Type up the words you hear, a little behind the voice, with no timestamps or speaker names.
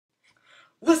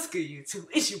What's good, YouTube?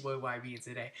 It's your boy YB, and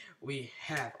today we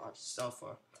have ourselves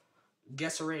a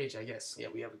guess her age, I guess. Yeah,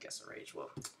 we have a guess her age. Well,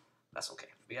 that's okay.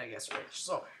 We got to guess her age.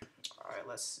 So, all right,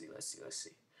 let's see.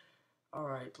 All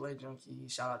right, Play Junkie.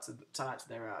 Shout out to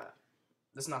their.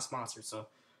 This is not sponsored, so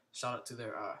shout out to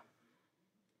their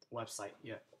website.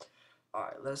 Yeah. All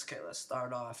right, let's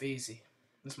start off easy.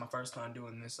 This is my first time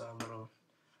doing this little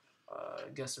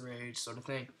guess her age sort of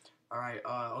thing. All right.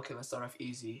 Okay, let's start off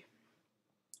easy.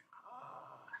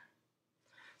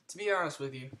 To be honest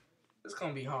with you, it's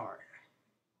gonna be hard.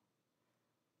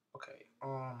 Okay,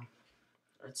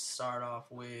 let's start off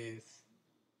with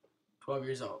 12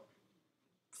 years old.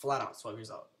 Flat out 12 years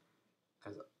old.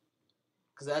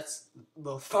 Cause that's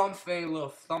the thumb thing, little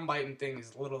thumb biting thing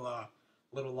is a little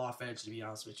off edge, to be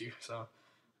honest with you. So,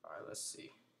 alright, let's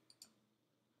see.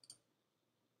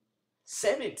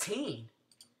 17?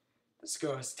 This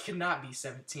girl cannot be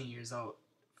 17 years old.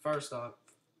 First off,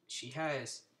 she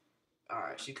has.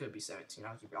 Alright, she could be 17.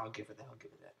 I'll give her that.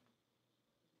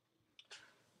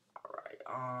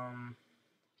 Alright,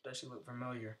 does she look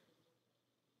familiar?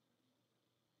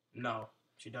 No,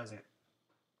 she doesn't.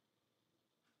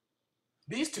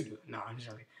 These two do. No, I'm just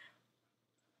joking.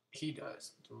 He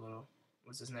does. The little,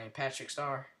 what's his name? Patrick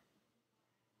Star?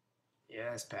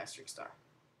 Yeah, that's Patrick Star.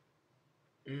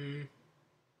 I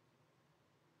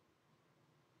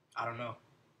don't know.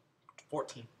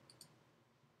 14.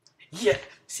 Yeah,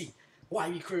 see,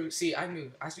 YB Crew. See, I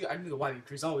knew the YB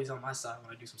Crew's always on my side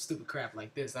when I do some stupid crap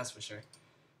like this, that's for sure.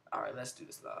 Alright, let's do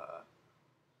this.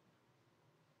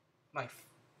 Like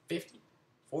 50?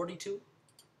 42?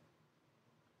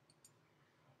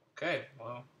 Okay,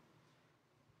 well,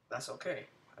 that's okay.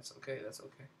 That's okay.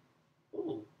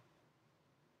 Ooh.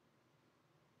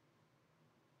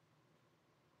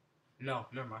 No,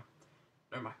 never mind.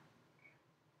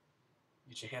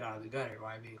 Get your head out of the gutter,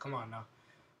 YB. Come on now.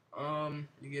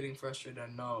 You're getting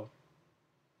frustrated. No.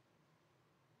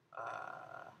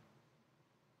 Uh,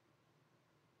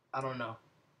 I don't know.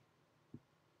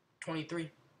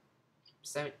 23,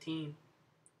 17,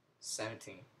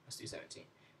 17. Let's do 17.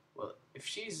 Well,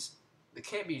 if they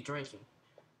can't be drinking.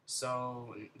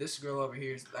 So this girl over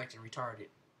here is acting retarded,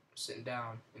 sitting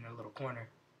down in a little corner.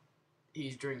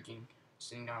 He's drinking,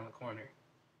 sitting down in the corner.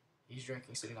 He's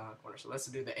drinking, sitting down in the corner. So let's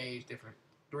do the age different.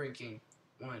 Drinking,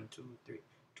 1, 2, 3,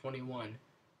 21.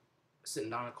 Sitting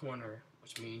down in the corner,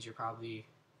 which means you're probably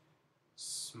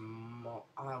small.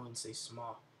 I wouldn't say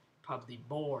small. Probably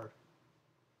bored,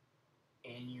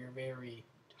 and you're very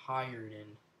tired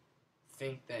and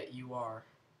think that you are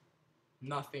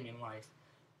nothing in life.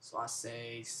 So I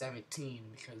say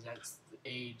 17 because that's the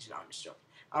age. No, I'm just joking.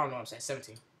 I don't know what I'm saying.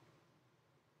 17.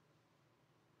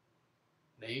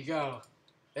 There you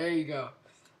go.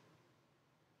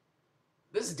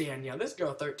 This is Danielle. This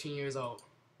girl 13 years old.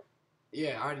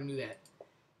 Yeah, I already knew that.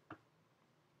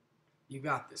 You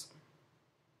got this one.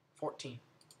 14.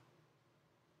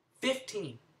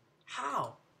 15.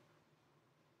 How?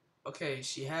 Okay,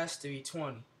 she has to be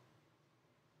 20.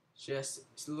 She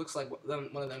looks like one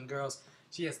of them girls.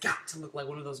 She has got to look like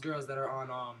one of those girls that are on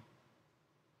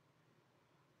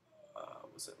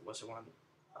what's it one?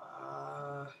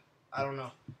 I don't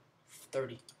know.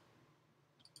 30.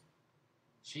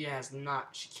 She has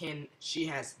not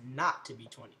to be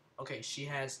 20. Okay, she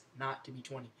has not to be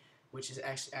 20, which is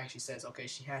actually says okay,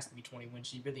 she has to be 20 when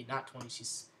she's really not 20.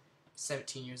 She's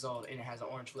 17 years old and it has an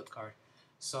orange flip card.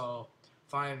 So,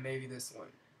 fine, maybe this one.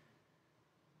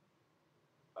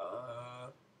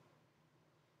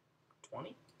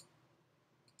 20?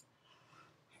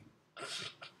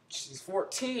 She's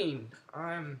 14.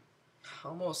 I'm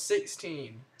almost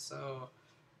 16. So,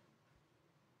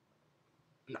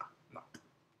 no.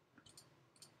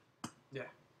 Yeah.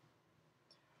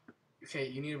 Okay,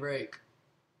 you need a break.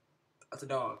 That's a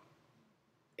dog.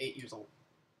 8 years old.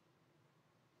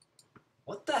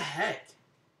 What the heck?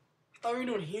 I thought we were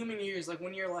doing human years, like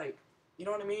when you're like, you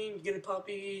know what I mean? You get a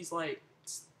puppy, he's like,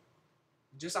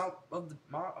 just out of the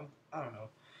mom. I don't know.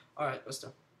 Alright, let's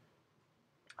do.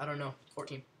 I don't know.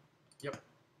 14. Yep.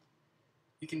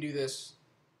 You can do this.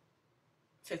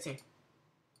 15.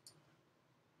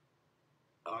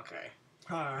 Okay.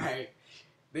 Alright.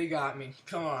 They got me.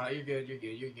 Come on. You're good.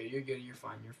 You're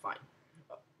fine.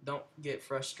 Don't get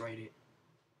frustrated.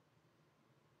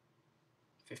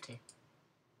 15.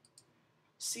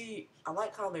 See, I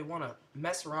like how they want to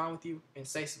mess around with you and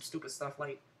say some stupid stuff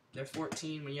like they're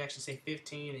 14 when you actually say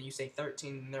 15 and you say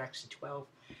 13 and they're actually 12.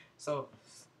 So,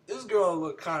 this girl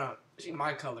look kind of, she's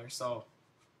my color, so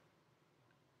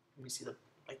let me see do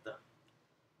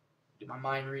my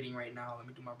mind reading right now. Let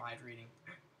me do my mind reading.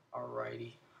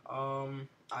 Alrighty.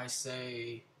 I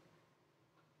say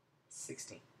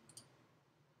 16.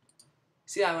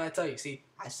 See, I tell you. See,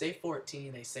 I say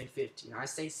 14, they say 15. I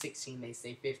say 16, they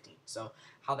say 15. So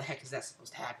how the heck is that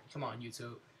supposed to happen? Come on,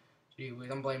 YouTube. Gee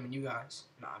whiz, I'm blaming you guys.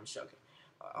 Nah, I'm just joking.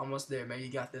 Almost there, man. You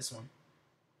got this one.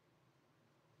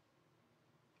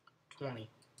 20.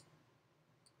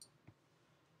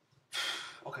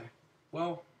 Okay.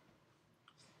 Well,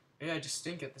 maybe I just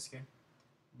stink at this game.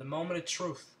 The moment of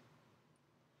truth.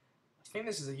 I think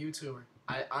this is a YouTuber.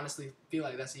 I honestly feel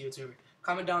like that's a YouTuber.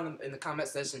 Comment down in the comment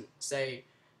section. Say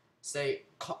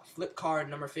flip card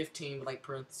number 15 with like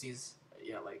parentheses.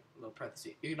 Yeah, like little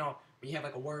parentheses. You know, when you have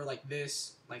like a word like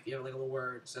this, like you have like a little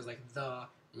word that says like the,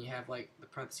 and you have like the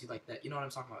parentheses like that. You know what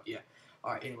I'm talking about? Yeah.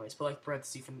 All right. Anyways, put like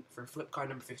parentheses for flip card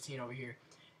number 15 over here,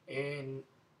 and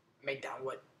make down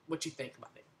what you think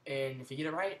about it. And if you get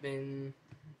it right, then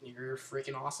you're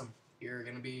freaking awesome. You're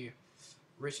gonna be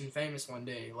rich and famous one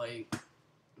day, like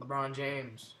LeBron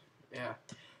James. Yeah.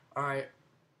 All right.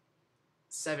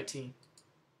 17.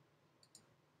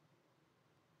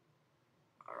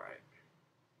 All right.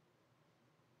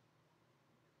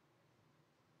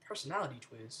 Personality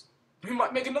quiz. We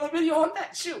might make another video on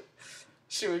that. Shoot.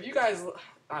 If you guys,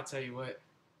 I'll tell you what.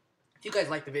 If you guys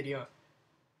like the video,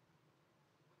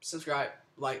 subscribe,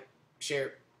 like,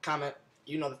 share, comment.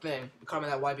 You know the thing. Become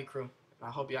that YB crew. I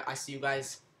hope I see you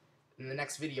guys in the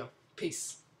next video.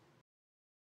 Peace.